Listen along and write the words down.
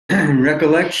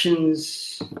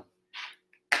Recollections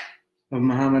of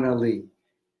Muhammad Ali.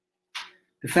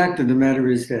 The fact of the matter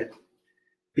is that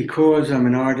because I'm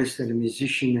an artist and a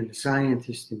musician and a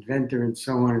scientist, inventor, and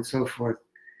so on and so forth,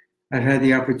 I've had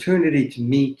the opportunity to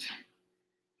meet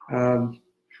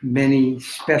many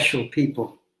special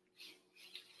people,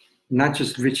 not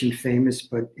just rich and famous,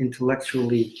 but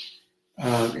intellectually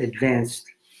advanced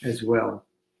as well.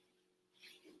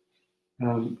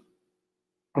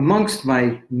 Amongst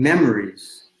my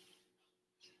memories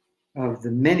of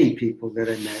the many people that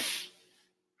I met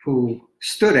who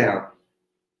stood out,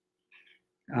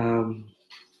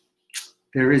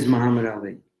 there is Muhammad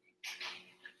Ali.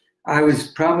 I was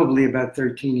probably about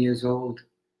 13 years old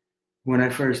when I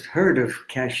first heard of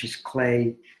Cassius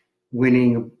Clay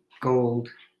winning gold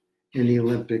in the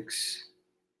Olympics,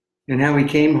 and how he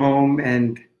came home,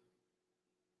 and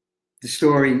the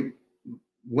story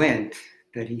went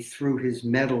that he threw his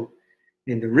medal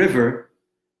in the river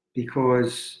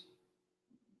because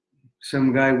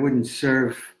some guy wouldn't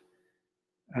serve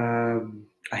a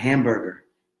hamburger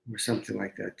or something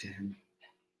like that to him.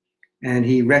 And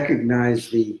he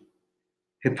recognized the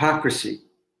hypocrisy,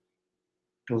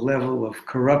 the level of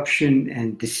corruption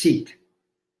and deceit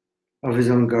of his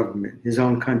own government, his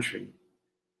own country,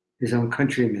 his own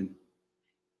countrymen.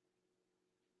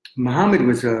 Muhammad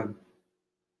was a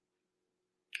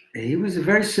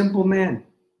very simple man,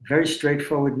 very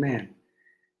straightforward man.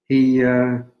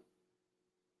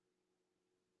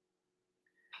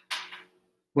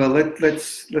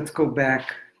 Let's go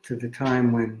back to the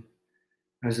time when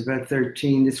I was about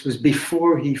 13. This was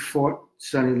before he fought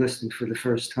Sonny Liston for the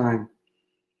first time.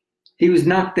 He was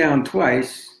knocked down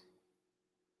twice,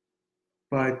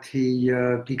 but he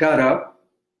got up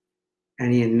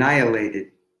and he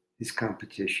annihilated his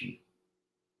competition.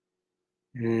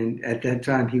 And at that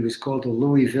time, he was called a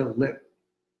Louisville Lip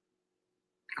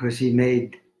because he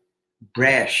made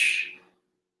brash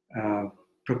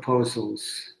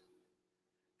proposals,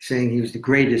 saying he was the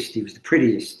greatest, he was the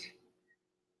prettiest.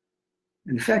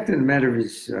 And the fact of the matter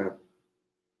is,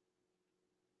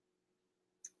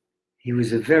 he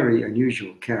was a very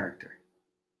unusual character.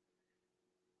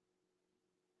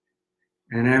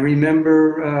 And I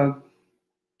remember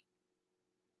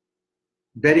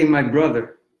betting my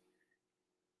brother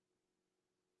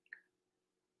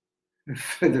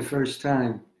for the first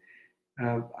time.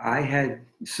 I had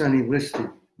Sonny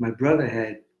Liston. My brother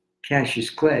had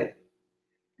Cassius Clay.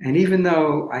 And even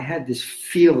though I had this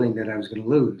feeling that I was going to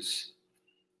lose,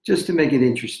 just to make it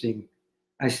interesting,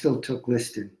 I still took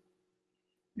Liston.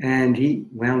 And he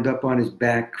wound up on his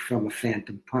back from a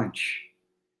phantom punch.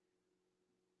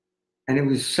 And it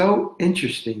was so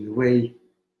interesting the way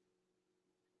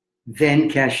then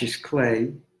Cassius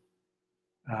Clay,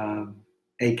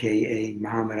 aka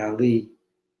Muhammad Ali,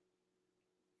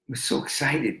 was so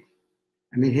excited.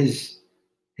 I mean, his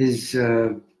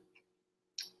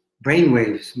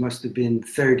brainwaves must have been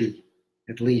 30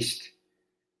 at least,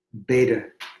 beta.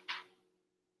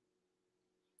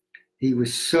 He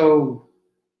was so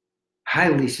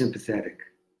highly sympathetic.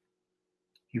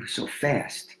 He was so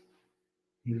fast.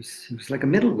 He was like a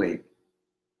middleweight.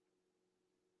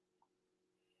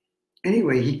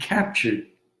 Anyway, he captured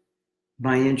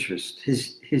my interest.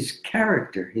 His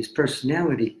character, his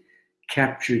personality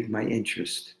captured my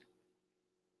interest.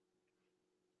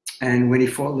 And when he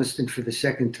fought Liston for the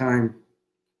second time,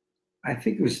 I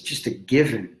think it was just a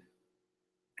given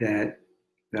that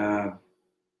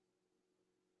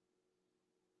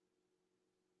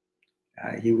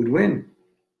he would win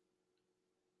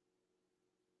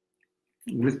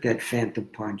with that phantom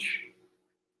punch.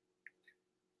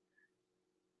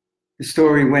 The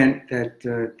story went that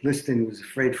Liston was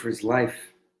afraid for his life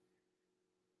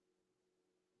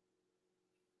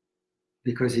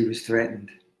because he was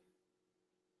threatened.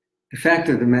 The fact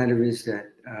of the matter is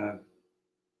that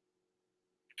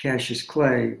Cassius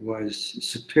Clay was a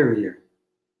superior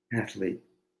athlete.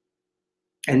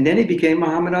 And then he became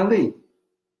Muhammad Ali.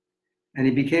 And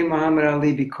he became Muhammad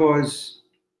Ali because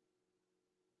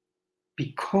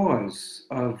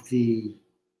of the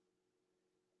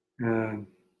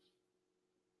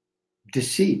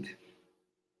deceit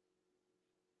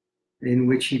in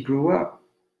which he grew up.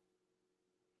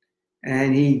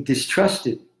 And he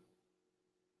distrusted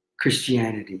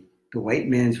Christianity, the white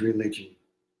man's religion,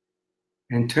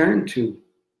 and turned to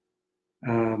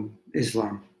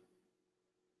Islam.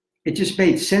 It just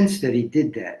made sense that he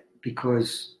did that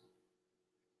because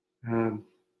of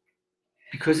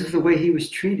the way he was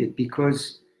treated,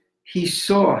 because he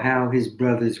saw how his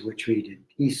brothers were treated.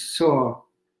 He saw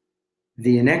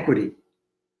the inequity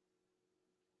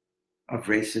of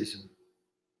racism.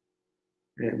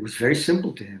 It was very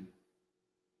simple to him.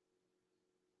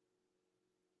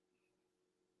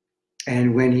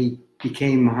 And when he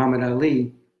became Muhammad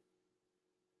Ali,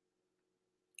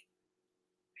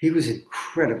 he was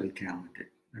incredibly talented.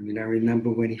 I mean, I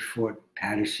remember when he fought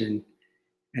Patterson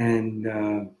and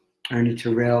Ernie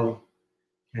Terrell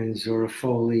and Zora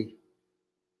Foley.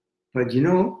 But you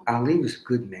know, Ali was a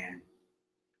good man.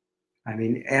 I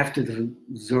mean, after the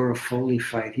Zora Foley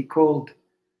fight, he called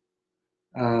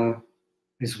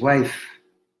his wife,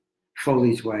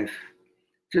 Foley's wife,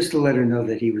 just to let her know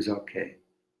that he was okay.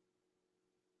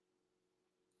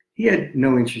 He had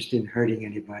no interest in hurting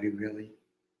anybody, really.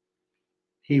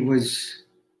 He was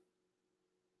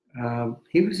a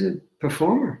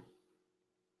performer.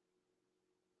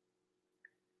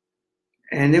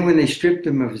 And then when they stripped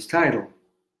him of his title,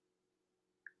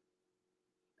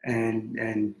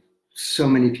 and so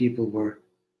many people were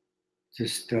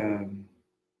just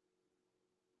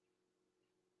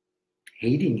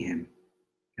hating him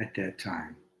at that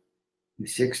time, in the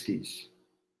 60s,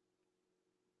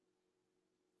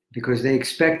 because they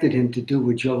expected him to do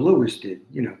what Joe Louis did,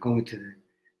 you know, go into the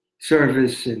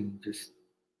service and just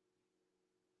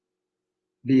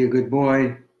be a good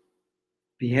boy,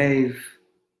 behave,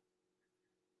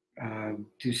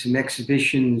 do some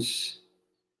exhibitions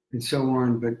and so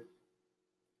on. But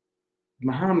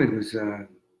Muhammad was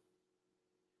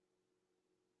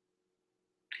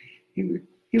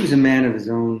he was a man of his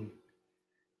own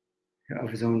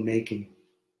making.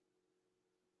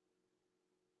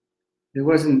 There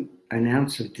wasn't an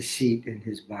ounce of deceit in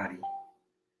his body.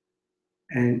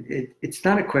 And it's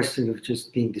not a question of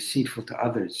just being deceitful to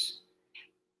others.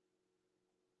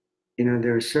 You know,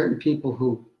 there are certain people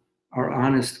who are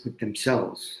honest with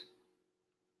themselves.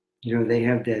 You know, they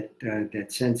have that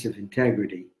sense of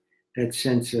integrity, that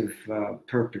sense of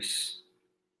purpose,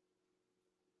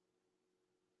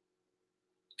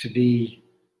 to be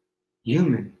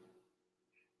human.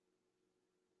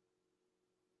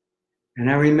 And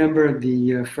I remember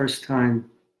the first time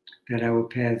that our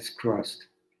paths crossed.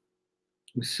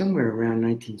 It was somewhere around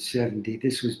 1970.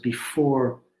 This was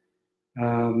before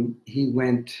he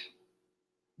went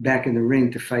back in the ring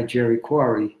to fight Jerry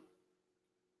Quarry,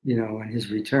 you know, on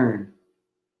his return.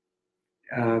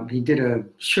 He did a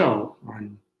show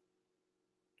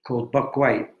called Buck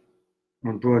White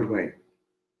on Broadway.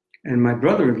 And my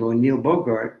brother-in-law, Neil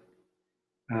Bogart,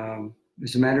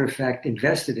 as a matter of fact,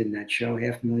 invested in that show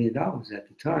 $500,000 at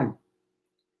the time.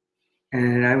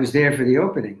 And I was there for the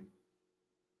opening.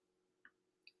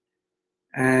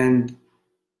 And,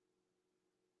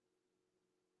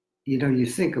 you know, you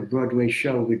think a Broadway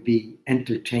show would be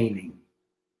entertaining.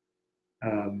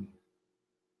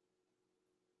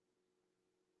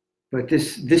 But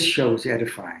this show was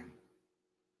edifying.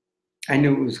 I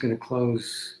knew it was going to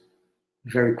close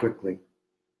very quickly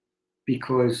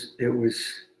because it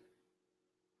was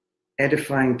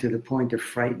edifying to the point of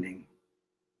frightening.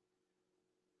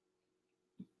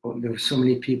 There were so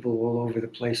many people all over the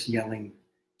place yelling,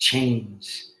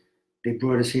 "Chains." They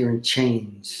brought us here in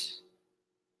chains.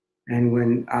 And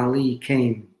when Ali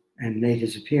came and made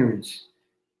his appearance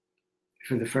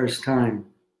for the first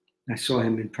time, I saw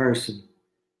him in person.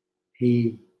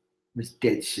 He was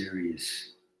dead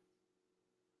serious.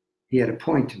 He had a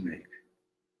point to make.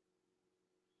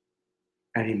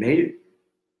 And he made it.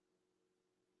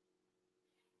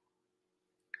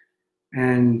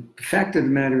 And the fact of the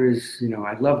matter is, you know,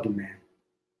 I loved the man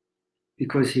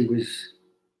because he was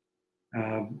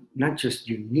not just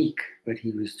unique, but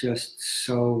he was just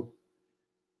so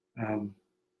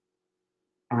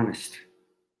honest,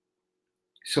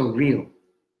 so real.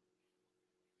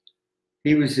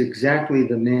 He was exactly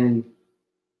the man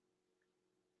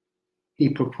he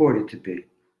purported to be.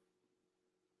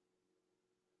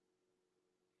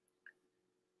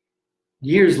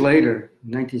 Years later,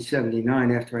 in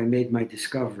 1979, after I made my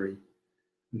discovery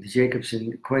of the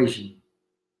Jacobson equation,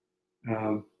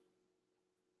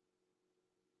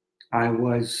 I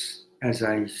was, as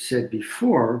I said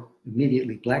before,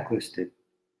 immediately blacklisted.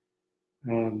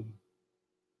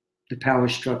 The power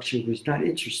structure was not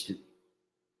interested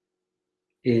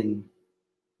in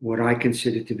what I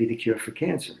considered to be the cure for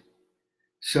cancer.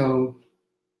 So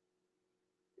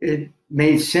it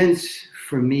made sense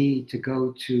for me to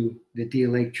go to the Deer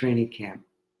Lake training camp.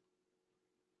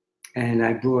 And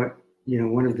I brought, you know,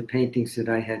 one of the paintings that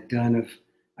I had done of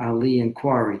Ali and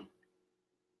Quarry.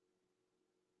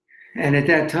 And at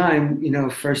that time, you know,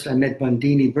 first I met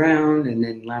Bundini Brown and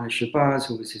then Lana Shabazz,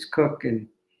 who was his cook. And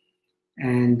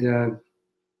then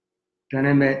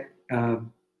I met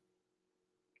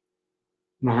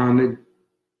Muhammed.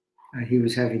 He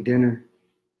was having dinner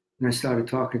and I started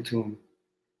talking to him.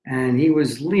 And he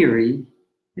was leery,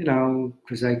 you know,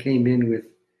 because I came in with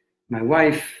my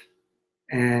wife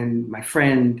and my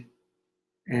friend,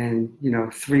 and, you know,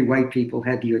 3 white people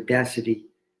had the audacity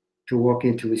to walk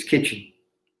into his kitchen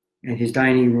and his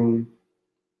dining room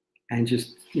and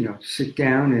just, you know, sit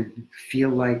down and feel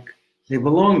like they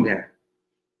belong there.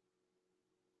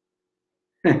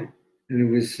 And it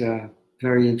was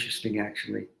very interesting,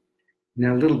 actually.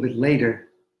 Now, a little bit later,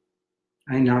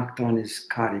 I knocked on his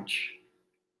cottage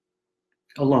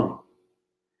alone.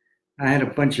 I had a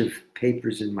bunch of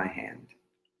papers in my hand.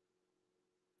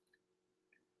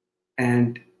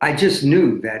 And I just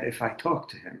knew that if I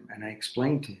talked to him and I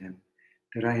explained to him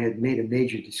that I had made a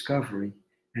major discovery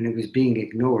and it was being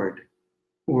ignored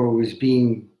or was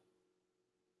being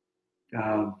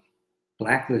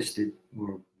blacklisted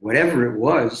or whatever it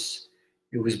was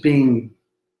being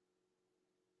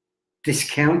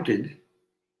discounted,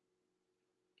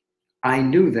 I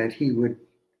knew that he would,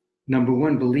 number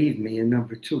one, believe me, and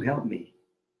number two, help me.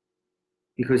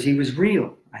 Because he was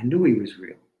real. I knew he was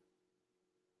real.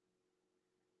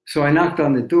 So I knocked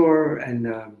on the door, and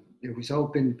it was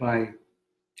opened by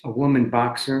a woman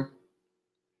boxer.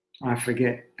 I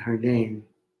forget her name.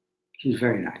 She was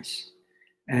very nice.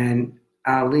 And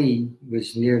Ali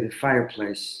was near the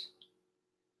fireplace.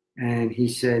 And he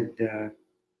said,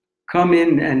 come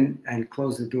in and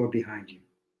close the door behind you.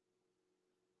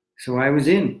 So I was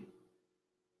in.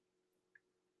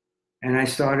 And I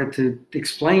started to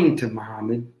explain to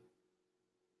Muhammad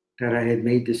that I had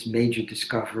made this major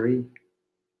discovery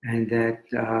and that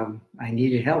I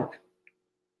needed help.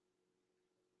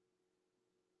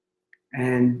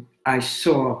 And I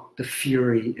saw the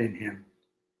fury in him.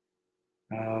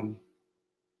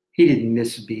 He didn't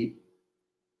miss a beat.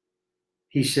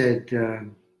 He said,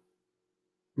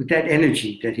 with that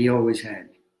energy that he always had,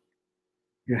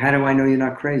 how do I know you're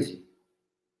not crazy?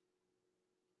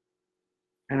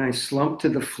 And I slumped to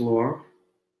the floor,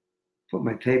 put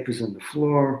my papers on the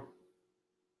floor,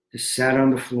 just sat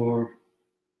on the floor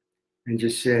and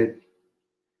just said,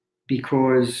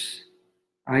 because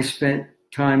I spent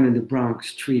time in the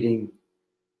Bronx treating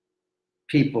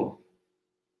people,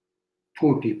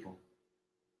 poor people,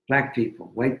 black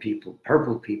people, white people,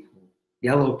 purple people,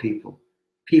 yellow people,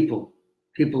 people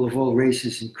of all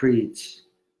races and creeds,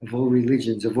 of all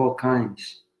religions, of all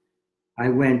kinds. I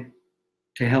went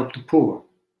to help the poor.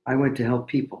 I went to help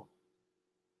people.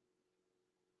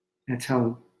 That's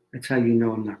how you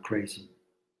know I'm not crazy.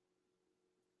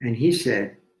 And he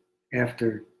said,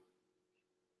 after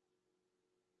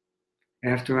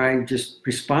I just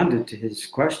responded to his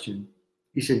question,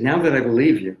 he said, now that I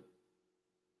believe you,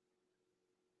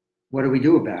 what do we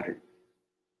do about it?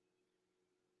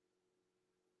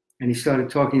 And he started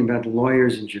talking about the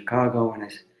lawyers in Chicago, and I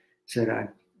said,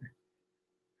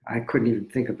 I couldn't even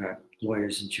think about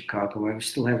lawyers in Chicago. I was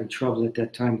still having trouble at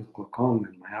that time with glaucoma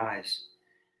in my eyes.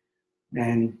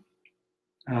 And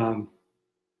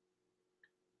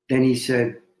then he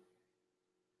said,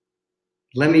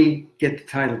 let me get the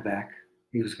title back.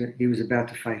 He was about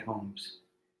to fight Holmes.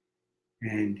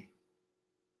 And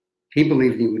he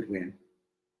believed he would win.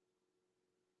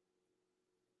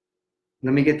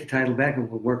 Let me get the title back and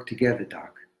we'll work together,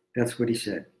 Doc. That's what he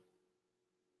said.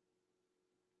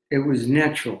 It was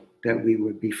natural that we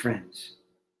would be friends.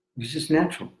 It was just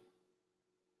natural.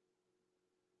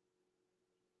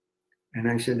 And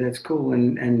I said, that's cool.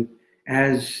 And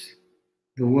as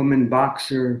the woman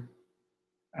boxer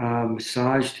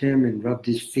massaged him and rubbed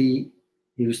his feet,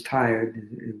 he was tired.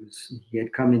 He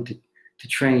had come in to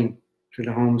train for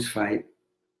the Holmes fight.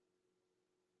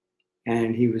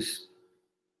 And he was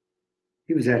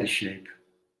out of shape.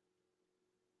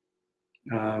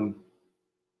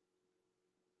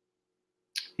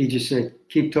 He just said,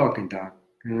 keep talking, Doc.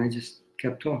 And I just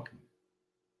kept talking.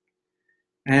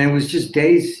 And it was just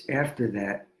days after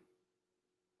that,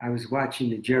 I was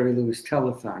watching the Jerry Lewis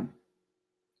telethon.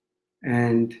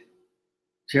 And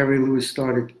Jerry Lewis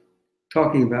started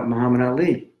talking about Muhammad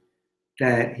Ali,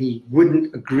 that he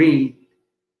wouldn't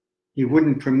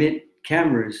permit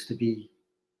cameras to be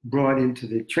brought into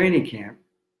the training camp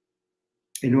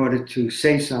in order to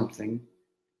say something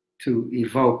to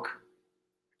evoke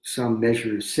some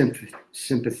measure of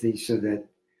sympathy so that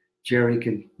Jerry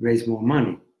can raise more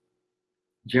money.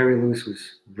 Jerry Lewis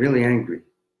was really angry.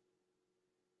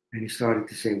 And he started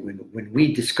to say, when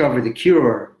we discover the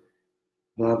cure,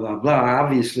 blah, blah, blah.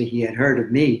 Obviously, he had heard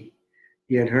of me.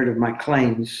 He had heard of my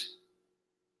claims.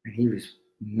 And he was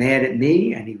mad at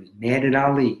me and he was mad at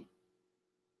Ali.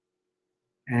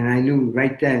 And I knew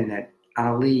right then that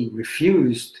Ali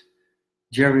refused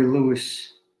Jerry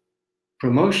Lewis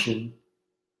promotion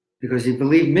because he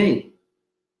believed me.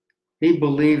 He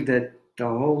believed that the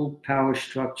whole power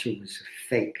structure was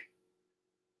fake.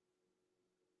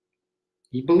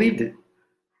 He believed it.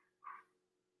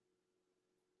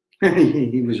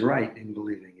 He was right in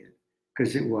believing it,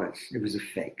 because it was a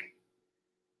fake.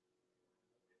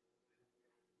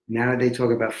 Now they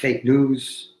talk about fake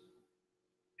news,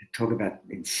 they talk about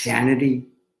insanity,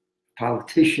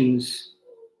 politicians,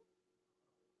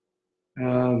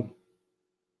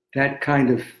 that kind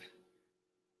of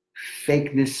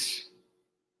fakeness,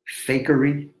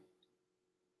 fakery,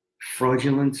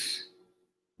 fraudulence.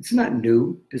 It's not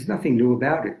new. There's nothing new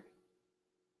about it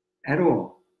at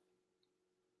all.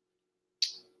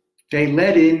 They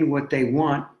let in what they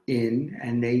want in,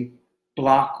 and they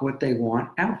block what they want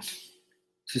out.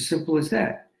 It's as simple as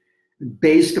that,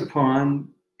 based upon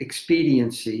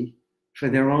expediency for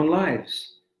their own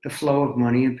lives, the flow of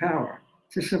money and power.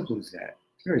 It's as simple as that.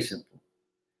 It's very simple.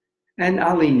 And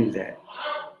Ali knew that.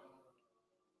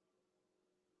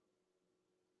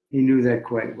 He knew that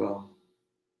quite well.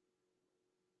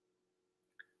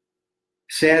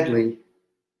 Sadly,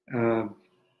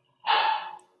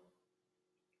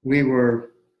 we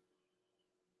were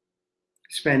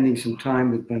spending some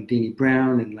time with Bandini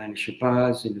Brown and Lana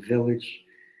Shabazz in the village,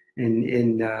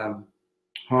 in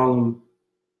Harlem,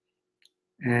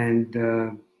 and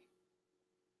the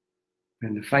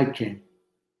fight came.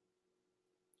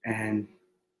 And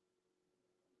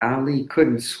Ali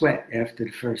couldn't sweat after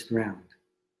the first round.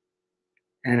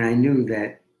 And I knew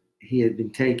that he had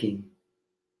been taking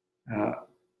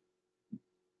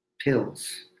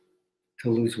pills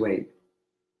to lose weight.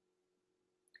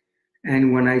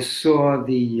 And when I saw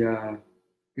the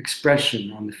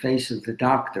expression on the face of the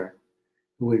doctor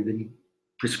who had been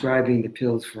prescribing the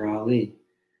pills for Ali,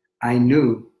 I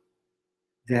knew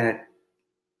that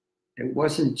it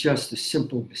wasn't just a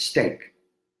simple mistake.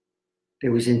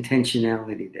 There was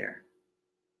intentionality there.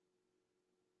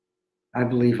 I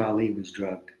believe Ali was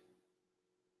drugged.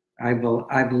 I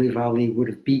believe Ali would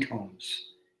have beat Holmes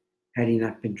had he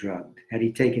not been drugged, had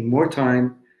he taken more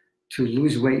time to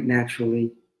lose weight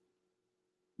naturally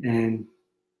and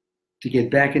to get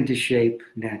back into shape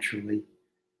naturally.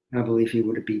 I believe he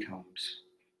would have beat Holmes.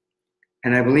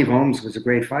 And I believe Holmes was a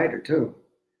great fighter too,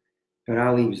 but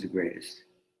Ali was the greatest.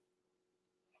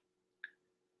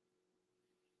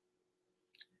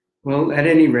 Well, at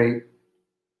any rate,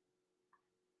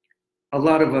 a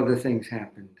lot of other things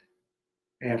happened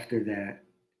after that,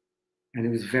 and it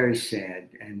was very sad.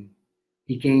 And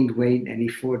he gained weight, and he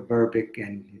fought Berbick,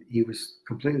 and he was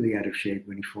completely out of shape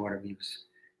when he fought him. He was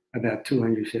about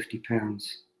 250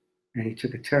 pounds, and he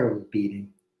took a terrible beating.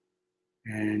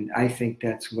 And I think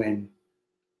that's when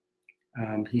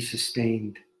he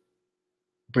sustained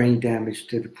brain damage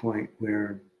to the point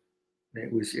where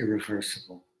it was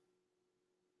irreversible.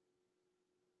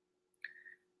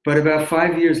 But about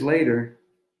 5 years later,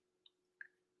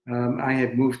 I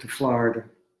had moved to Florida,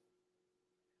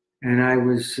 and I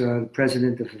was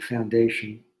president of a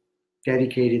foundation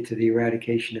dedicated to the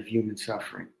eradication of human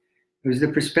suffering. It was the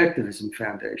Perspectivism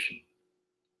Foundation.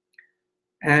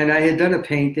 And I had done a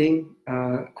painting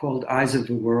called Eyes of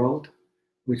the World,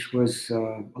 which was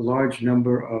a large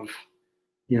number of,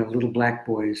 little black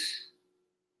boys,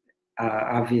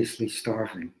 obviously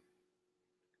starving.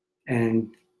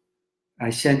 And I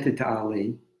sent it to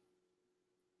Ali,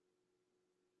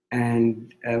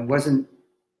 and it wasn't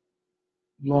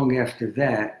long after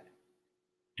that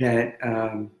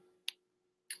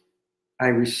I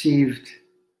received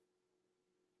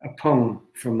a poem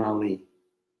from Ali.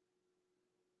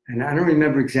 And I don't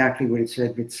remember exactly what it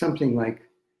said, but something like,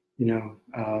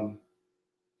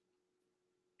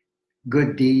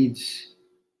 good deeds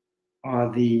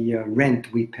are the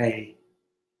rent we pay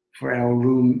for our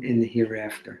room in the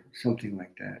hereafter, something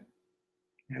like that.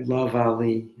 I love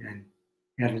Ali, and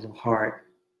he had a little heart,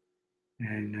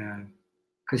 and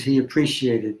because he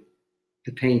appreciated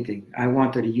the painting. I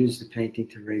wanted to use the painting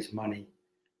to raise money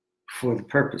for the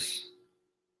purpose.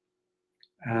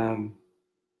 And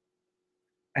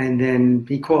then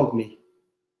he called me,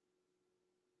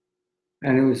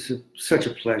 and it was such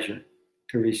a pleasure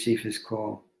to receive his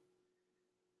call,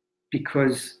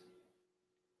 because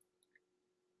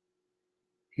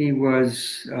he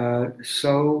was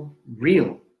so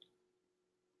real.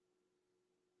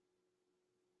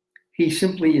 He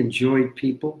simply enjoyed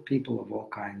people of all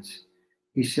kinds.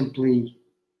 He simply,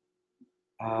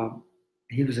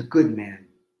 he was a good man.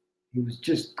 He was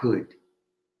just good.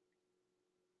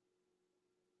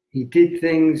 He did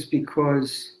things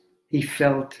because he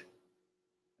felt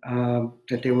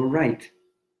that they were right.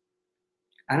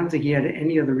 I don't think he had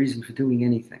any other reason for doing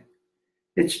anything.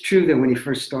 It's true that when he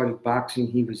first started boxing,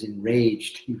 he was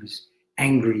enraged. He was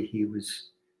angry. He was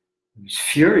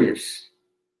furious,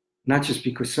 not just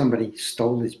because somebody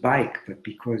stole his bike, but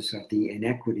because of the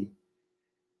inequity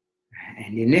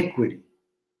and iniquity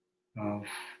of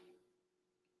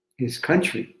his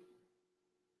country.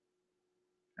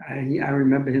 I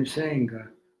remember him saying,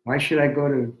 why should I go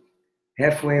to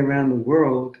halfway around the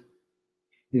world,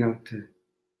 to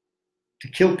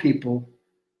kill people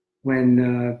when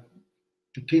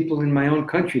the people in my own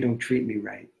country don't treat me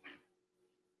right?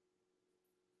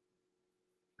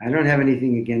 I don't have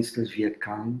anything against those Viet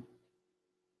Cong.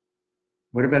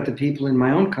 What about the people in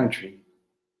my own country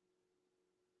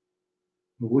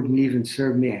who wouldn't even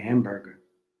serve me a hamburger?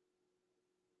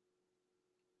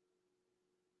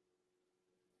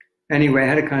 Anyway, I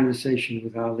had a conversation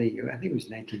with Ali, I think it was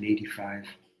 1985,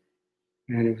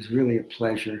 and it was really a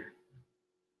pleasure.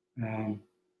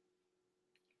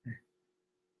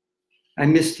 I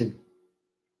missed him.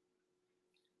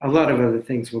 A lot of other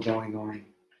things were going on.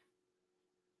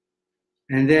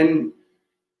 And then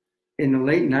in the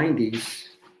late 90s,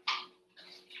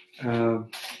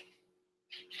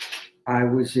 I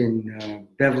was in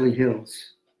Beverly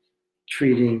Hills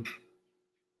treating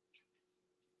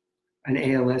an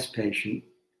ALS patient,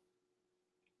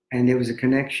 and there was a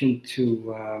connection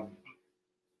to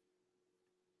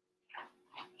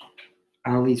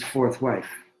Ali's fourth wife.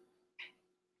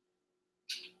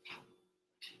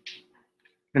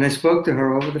 And I spoke to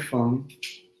her over the phone,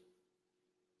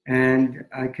 and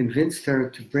I convinced her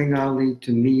to bring Ali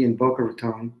to me in Boca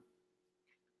Raton.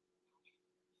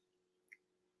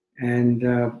 And,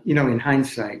 in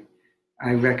hindsight,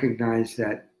 I recognized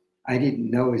that I didn't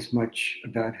know as much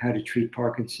about how to treat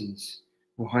Parkinson's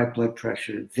or high blood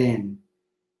pressure then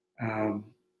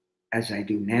as I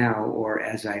do now, or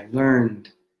as I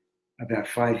learned about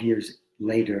 5 years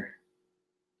later.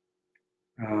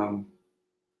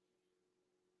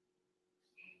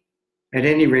 At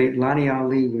any rate, Lonnie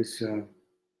Ali was a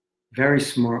very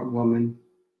smart woman,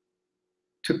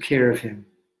 took care of him,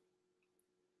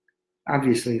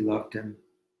 obviously loved him.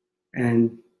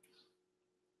 And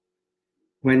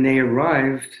when they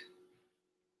arrived,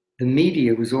 the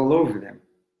media was all over them.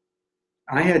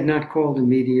 I had not called the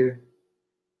media.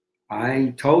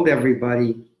 I told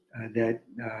everybody that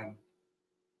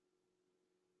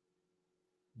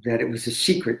it was a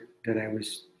secret that I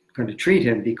was going to treat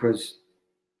him, because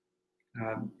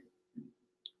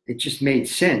it just made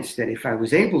sense that if I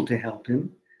was able to help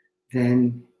him,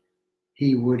 then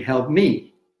he would help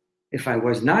me. If I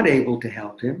was not able to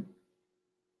help him,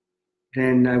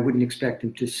 then I wouldn't expect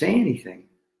him to say anything.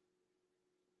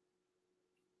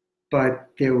 But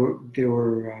there were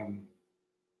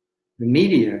the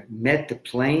media met the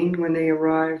plane when they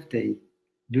arrived. They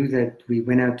knew that we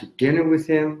went out to dinner with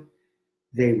him.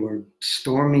 They were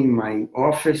storming my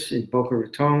office in Boca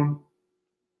Raton.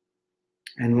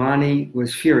 And Lonnie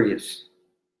was furious.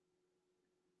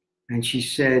 And she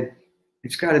said,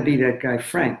 it's got to be that guy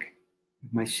Frank,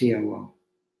 my COO.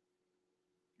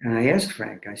 And I asked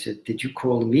Frank, I said, did you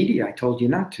call the media? I told you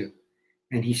not to.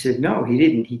 And he said, no, he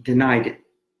didn't. He denied it.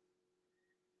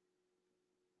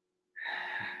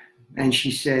 And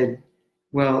she said,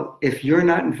 well, if you're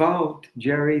not involved,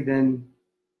 Jerry, then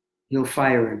you'll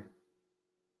fire him.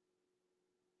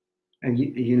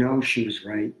 And she was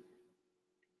right.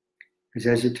 Because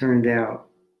as it turned out,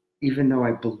 even though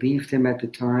I believed him at the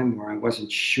time, or I wasn't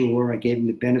sure, I gave him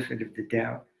the benefit of the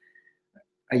doubt,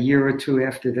 a year or two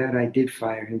after that, I did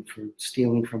fire him for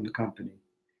stealing from the company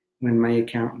when my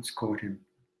accountants caught him.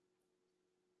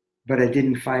 But I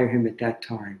didn't fire him at that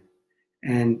time.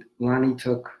 And Lonnie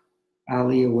took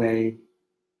Ali away,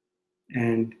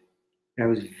 and that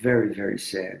was very, very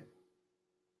sad.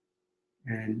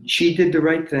 And she did the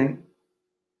right thing.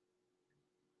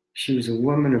 She was a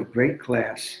woman of great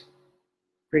class,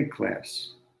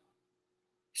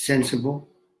 sensible.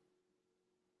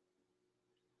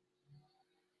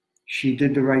 She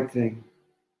did the right thing,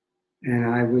 and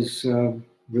I was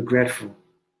regretful.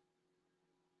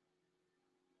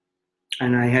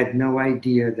 And I had no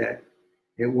idea that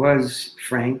it was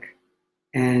Frank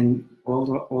and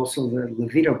also the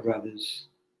Levito brothers,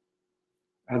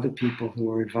 other people who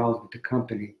were involved with the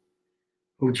company,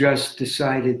 who just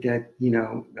decided that,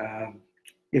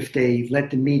 if they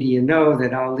let the media know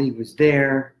that Ali was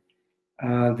there,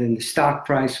 then the stock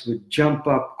price would jump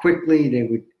up quickly.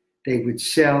 They would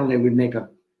sell. They would make a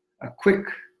quick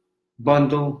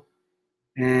bundle,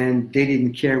 and they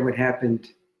didn't care what happened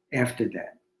after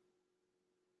that.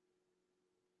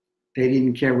 They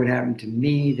didn't care what happened to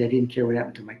me. They didn't care what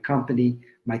happened to my company,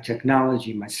 my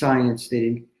technology, my science.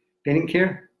 They didn't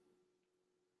care.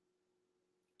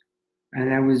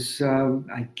 And I was,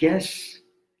 I guess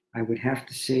I would have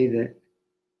to say that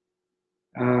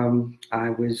I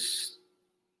was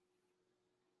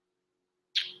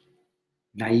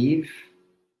naive.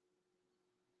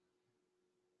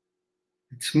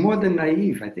 It's more than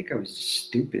naive. I think I was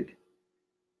stupid.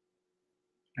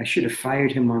 I should have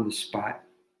fired him on the spot.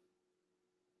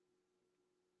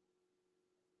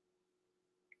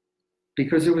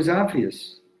 Because it was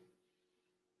obvious.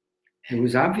 It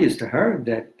was obvious to her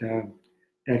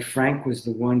that Frank was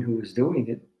the one who was doing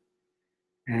it.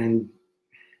 And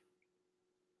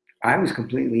I was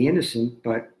completely innocent,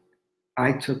 but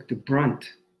I took the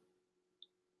brunt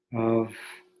of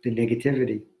the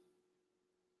negativity.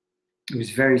 It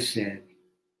was very sad.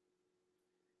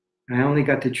 I only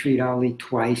got to treat Ali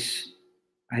twice.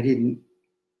 I didn't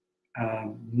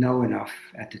know enough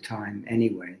at the time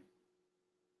anyway.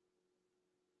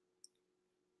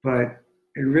 But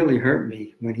it really hurt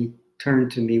me when he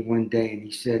turned to me one day and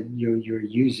he said, you're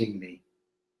using me.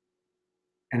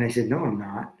 And I said, no, I'm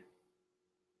not.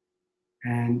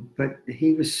 But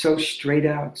he was so straight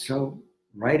out, so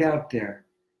right out there.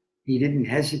 He didn't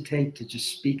hesitate to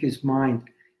just speak his mind.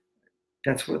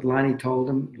 That's what Lonnie told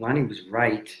him. Lonnie was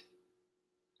right.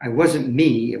 I wasn't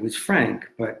me, it was Frank,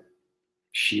 but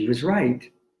she was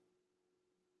right.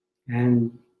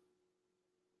 And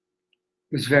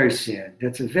it was very sad.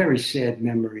 That's a very sad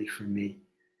memory for me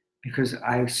because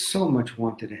I so much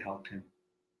wanted to help him.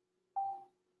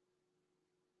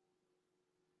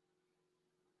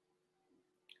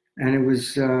 And it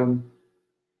was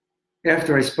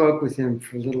after I spoke with him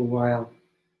for a little while,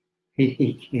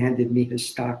 he handed me his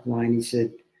stock line. He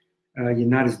said, you're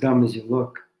not as dumb as you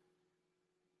look.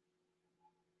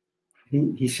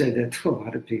 He said that to a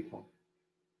lot of people.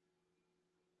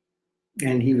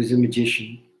 And he was a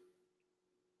magician.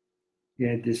 He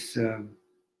had this,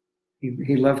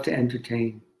 he loved to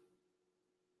entertain.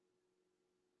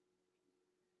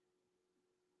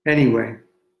 Anyway,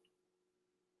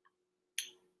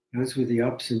 those were the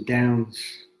ups and downs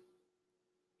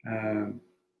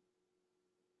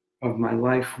of my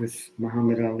life with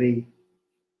Muhammad Ali.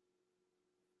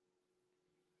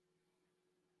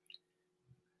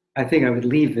 I think I would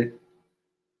leave it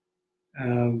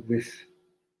with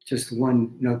just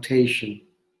one notation,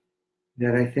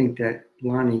 that I think that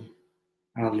Lonnie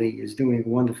Ali is doing a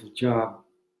wonderful job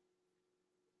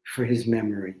for his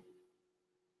memory.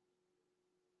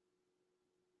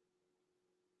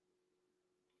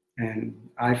 And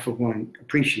I, for one,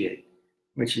 appreciate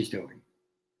what she's doing.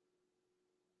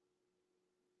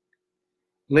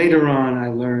 Later on, I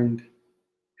learned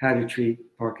how to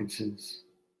treat Parkinson's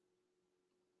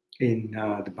in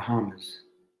the Bahamas.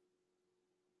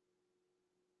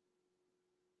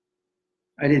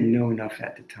 I didn't know enough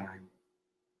at the time.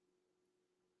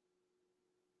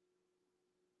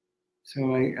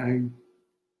 So I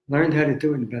learned how to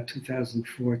do it in about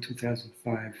 2004,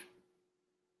 2005.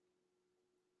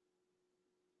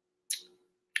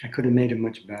 I could have made it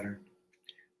much better,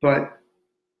 but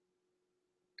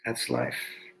that's life.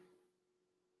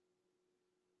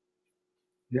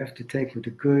 You have to take with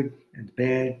the good and the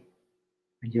bad,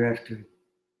 and you have to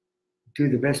do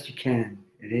the best you can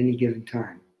at any given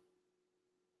time.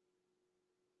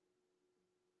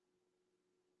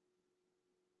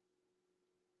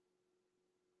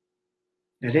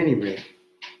 At any rate,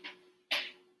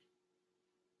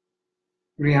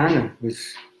 Rihanna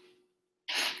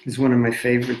is one of my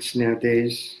favorites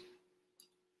nowadays.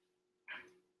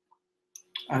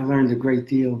 I learned a great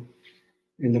deal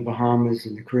in the Bahamas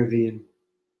and the Caribbean.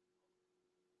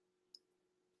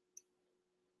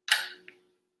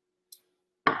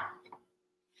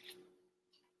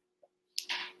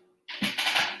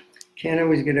 Can't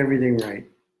always get everything right.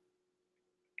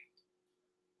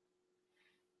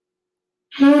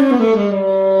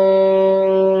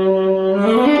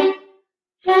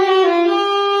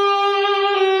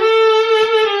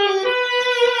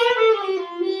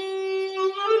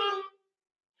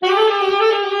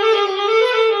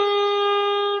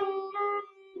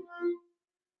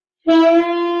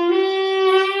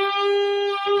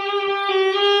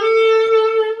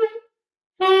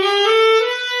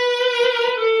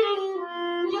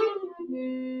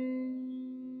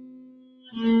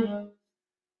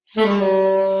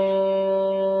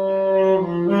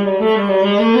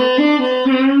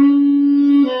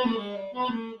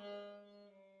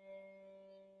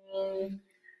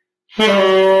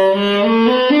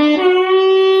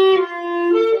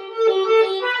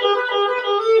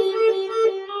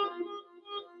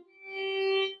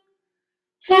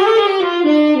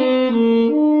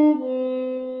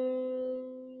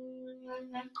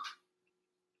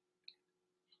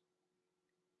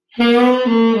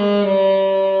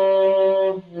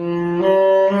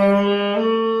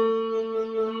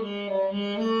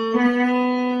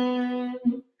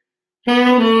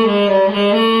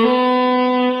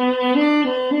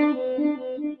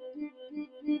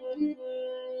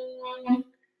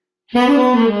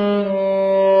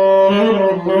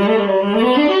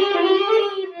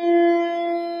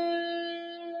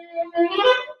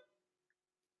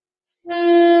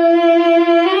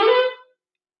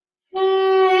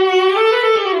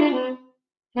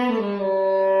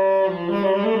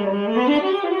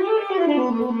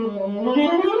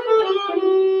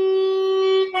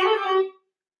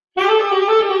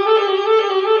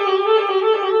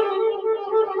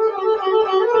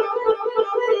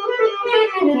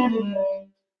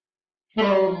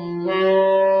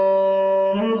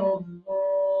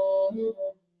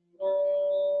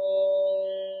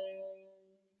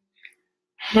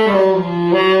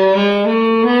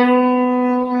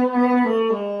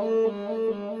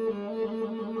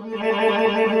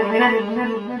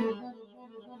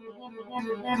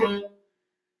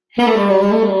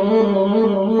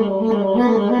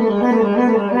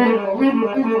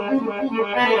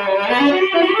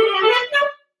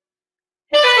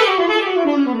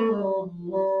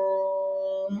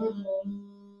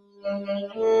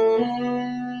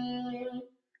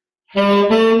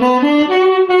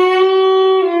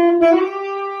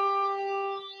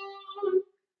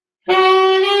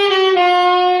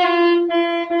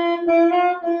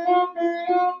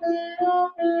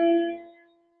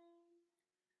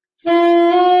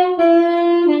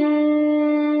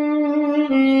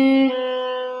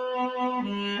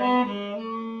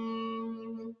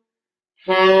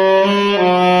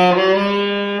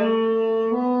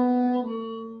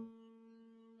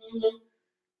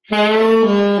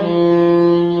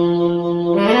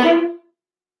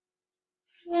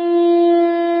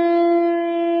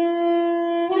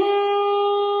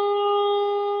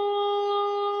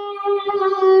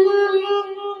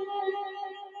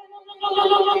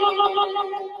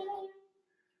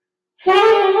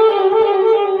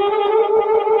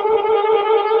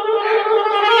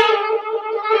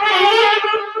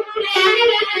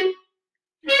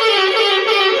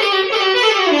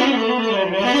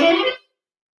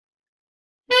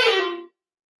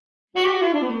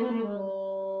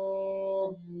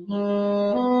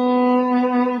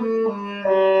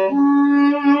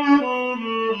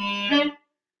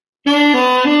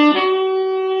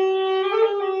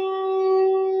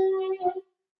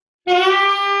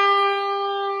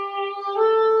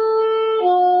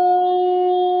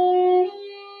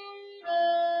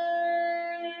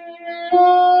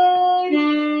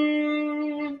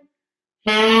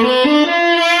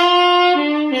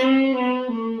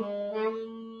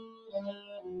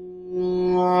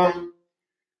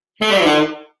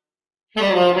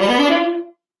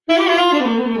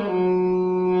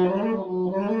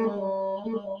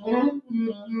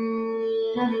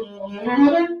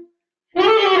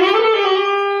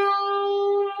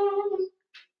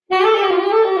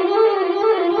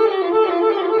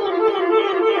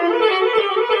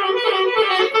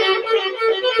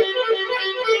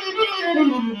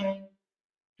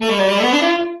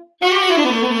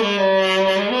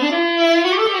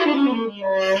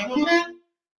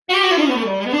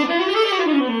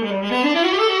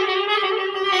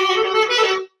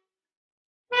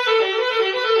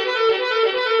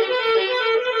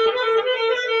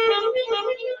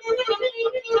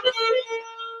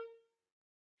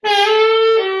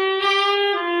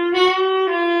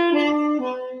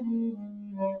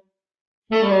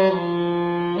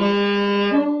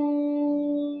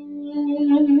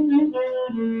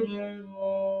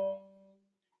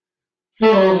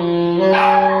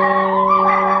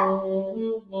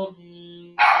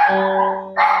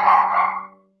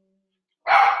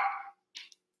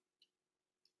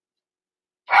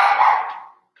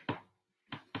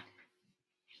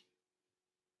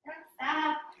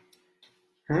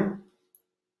 Huh?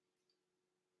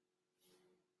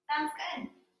 Sounds good.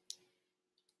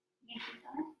 You keep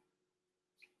going?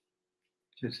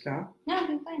 Just stop. No,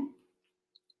 keep going.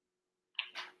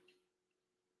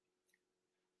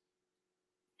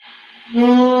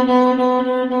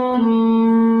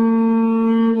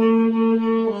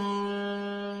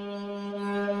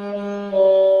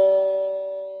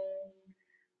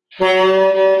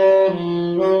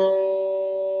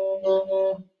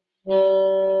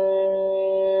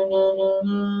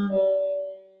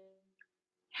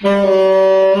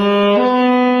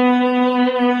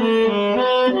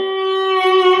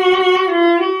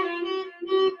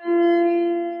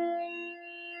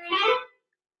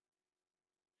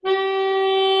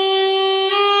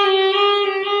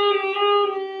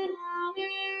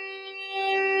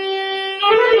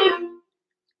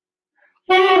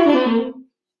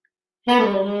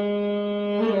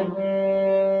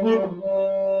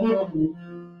 Yeah.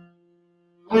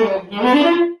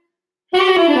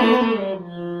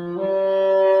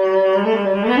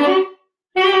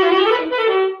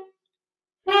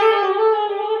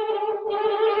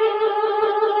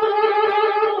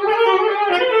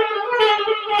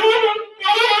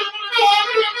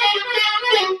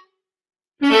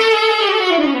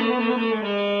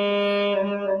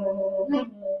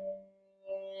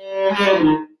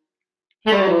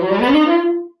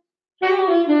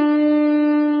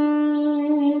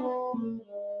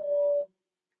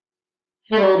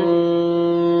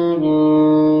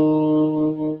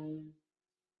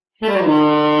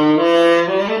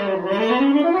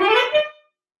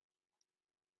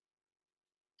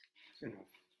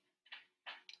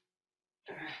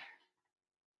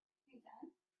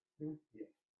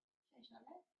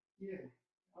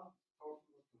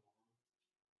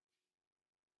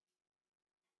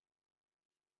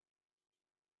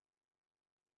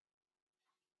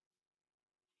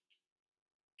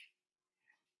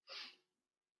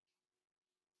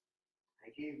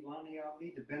 I gave Lonnie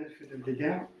Ali the benefit of the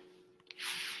doubt.